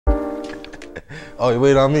Oh, you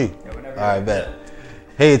waiting on me? Yeah, whenever. All right, bet.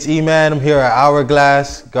 Hey, it's E-Man. I'm here at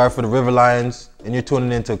Hourglass, guard for the RiverLions, and you're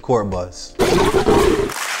tuning into CourtBuzz.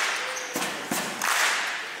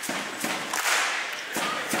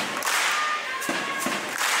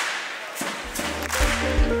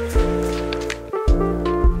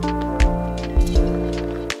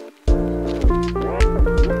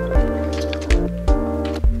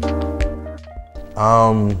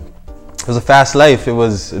 It was a fast life. It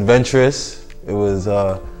was adventurous. It was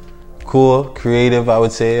cool, creative, I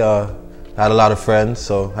would say. Had a lot of friends,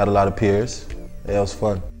 so had a lot of peers. Yeah, it was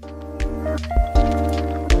fun.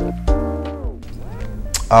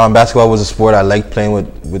 Basketball was a sport I liked playing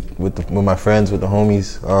with my friends, with the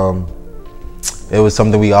homies. It was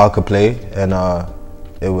something we all could play, and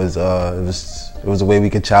it was a way we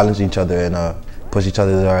could challenge each other and push each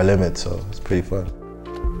other to our limits. So it's pretty fun.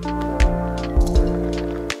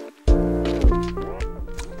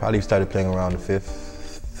 Probably started playing around the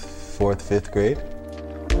fourth, fifth grade.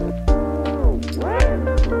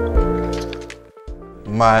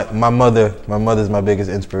 My mother's my biggest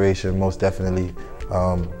inspiration, most definitely.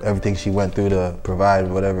 Everything she went through to provide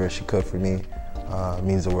whatever she could for me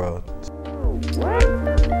means the world.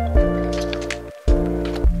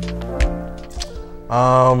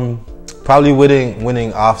 Probably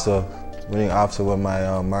winning OFSA with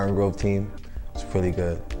my Martin Grove team was pretty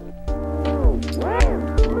good.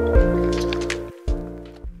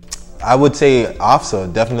 I would say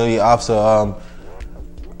OFSA, definitely OFSA.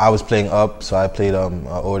 I was playing up, so I played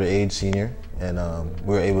older age senior, and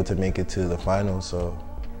we were able to make it to the finals. So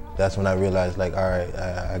that's when I realized, like, all right,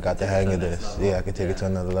 I got the hang of this. Yeah, I could take it to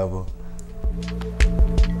another level.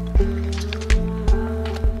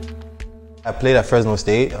 I played at Fresno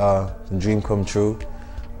State, dream come true.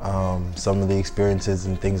 Some of the experiences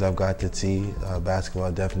and things I've got to see,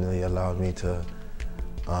 basketball definitely allowed me to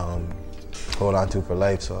hold on to for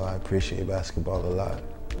life, so I appreciate basketball a lot.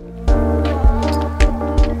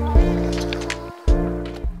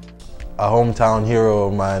 A hometown hero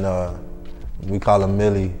of mine, we call him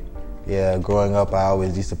Millie. Yeah, growing up I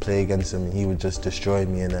always used to play against him and he would just destroy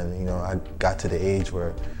me, and then, you know, I got to the age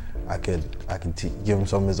where I could give him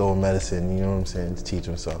some of his own medicine, you know what I'm saying, to teach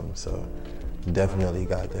him something, so definitely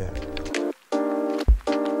got there.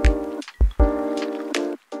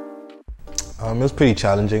 It was pretty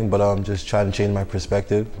challenging, but just trying to change my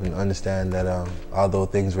perspective and understand that although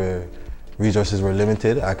resources were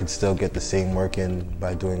limited, I could still get the same work in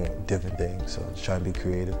by doing different things. So just trying to be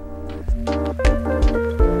creative.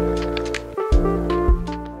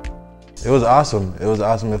 It was awesome. It was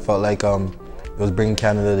awesome. It felt like it was bringing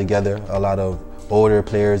Canada together. A lot of older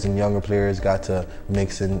players and younger players got to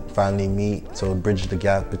mix and finally meet, so it bridged the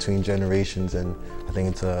gap between generations, and I think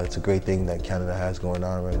it's a great thing that Canada has going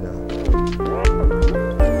on right now.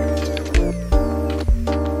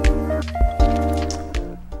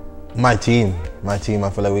 My team. I feel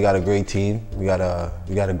like we got a great team. We got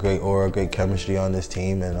a great aura, great chemistry on this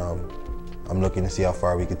team, and I'm looking to see how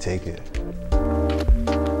far we could take it.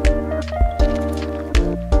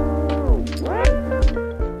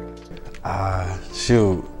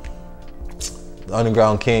 Shoot, the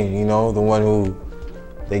underground king, you know, the one who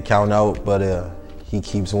they count out, but he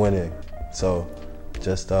keeps winning. So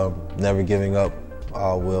just never giving up,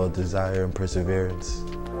 all will, desire, and perseverance.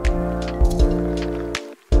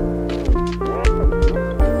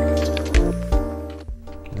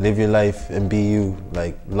 Live your life and be you.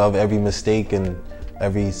 Like, love every mistake and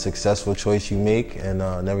every successful choice you make, and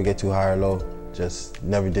never get too high or low. Just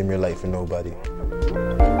never dim your light for nobody.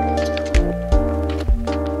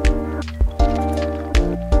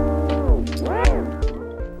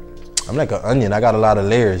 I'm like an onion, I got a lot of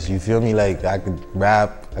layers, you feel me? Like, I could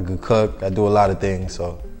rap, I could cook, I do a lot of things,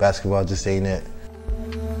 so basketball just ain't it.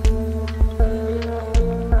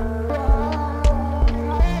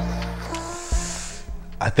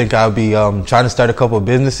 I think I'll be trying to start a couple of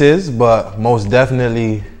businesses, but most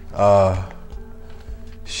definitely,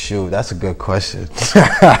 shoot, that's a good question.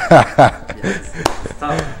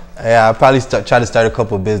 Yeah, I'll probably try to start a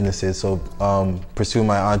couple of businesses, so pursue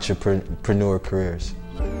my entrepreneur careers.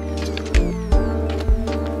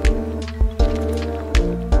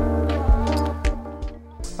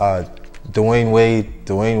 Dwayne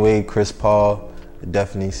Wade, Chris Paul,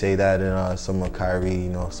 definitely say that, and some of Kyrie, you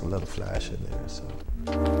know, some little flash in there. So.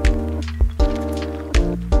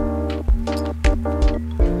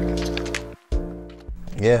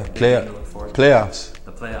 Yeah, playoffs.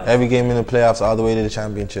 The playoffs. Every game in the playoffs, all the way to the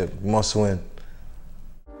championship. Must win.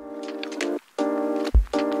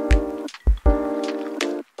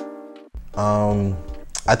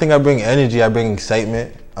 I think I bring energy. I bring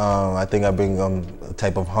excitement. I think I bring a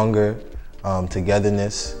type of hunger.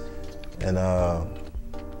 togetherness, and I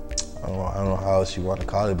don't know how else you want to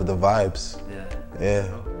call it, but the vibes. Yeah.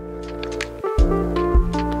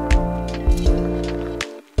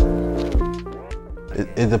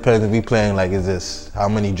 It depends if we playing like, is this how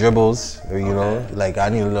many dribbles, or you know, like I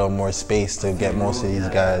need a little more space to get most of these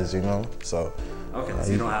guys, you know. So. Okay,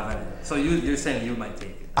 so you don't have any. So you're saying you might take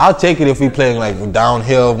it. I'll take it if we playing like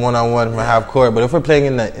downhill, one-on-one from half court. But if we're playing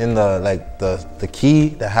in the like the key,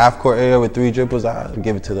 the half court area with 3 dribbles, I'll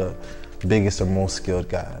give it to the biggest or most skilled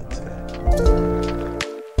guy.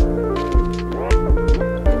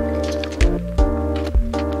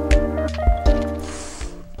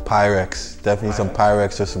 Pyrex, definitely some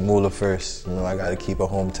Pyrex or some Moolah first. You know, I gotta keep a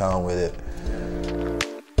hometown with it.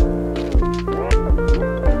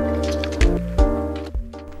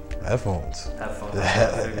 Headphones.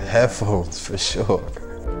 Headphones for sure.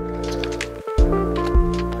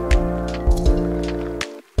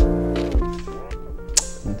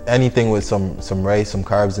 Anything with some rice, some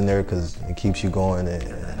carbs in there, because it keeps you going and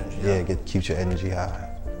it keeps your energy high.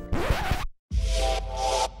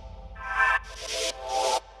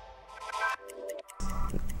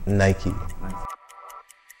 Nike.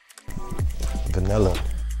 Vanilla.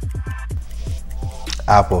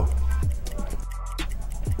 Apple.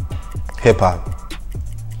 Hip hop.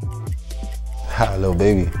 Ha, Lil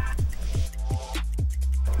Baby.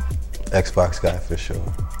 Xbox guy for sure.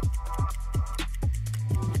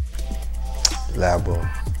 Lambo.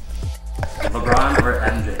 LeBron or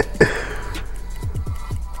MJ?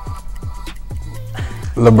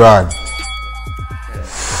 LeBron.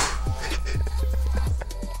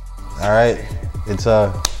 All right, it's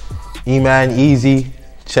E-Man Easy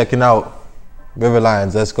checking out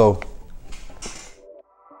RiverLions. Let's go.